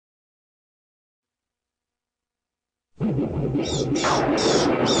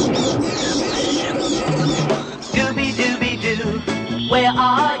Scooby-Dooby-Doo, where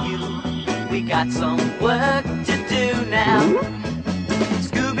are you? We got some work to do now.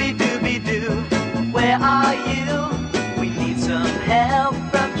 Scooby-Dooby-Doo, where are you? We need some help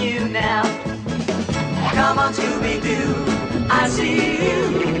from you now. Come on, Scooby-Doo, I see you,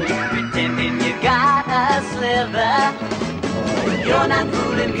 pretending you got a sliver. You're not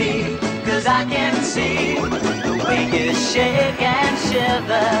fooling me, 'cause I can see the way you shake and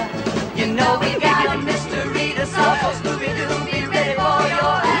shiver. You know we got a mystery to solve, so Scooby-Doo, be ready for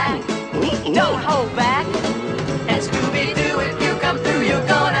your act. Don't hold back, and Scooby-Doo, if you come through, you're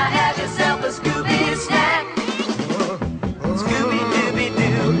gonna have yourself a Scooby snack.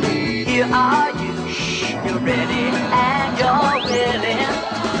 Scooby-Dooby-Doo, here are you. You're ready and you're willing.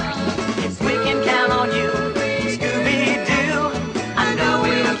 If we can count on you, Scooby-Doo, I know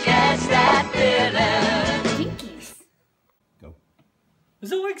we'll catch that villain. Jinkies. Go.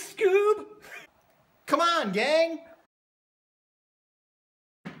 Zoic, Scoob! Come on, gang!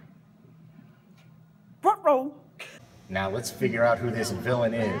 Ruh-roh. Now let's figure out who this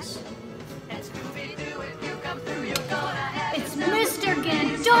villain is. It's Mr.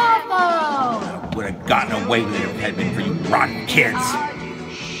 Gandolfo! Would have gotten away with it if it had been for you rotten kids.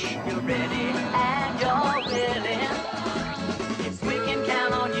 You're ready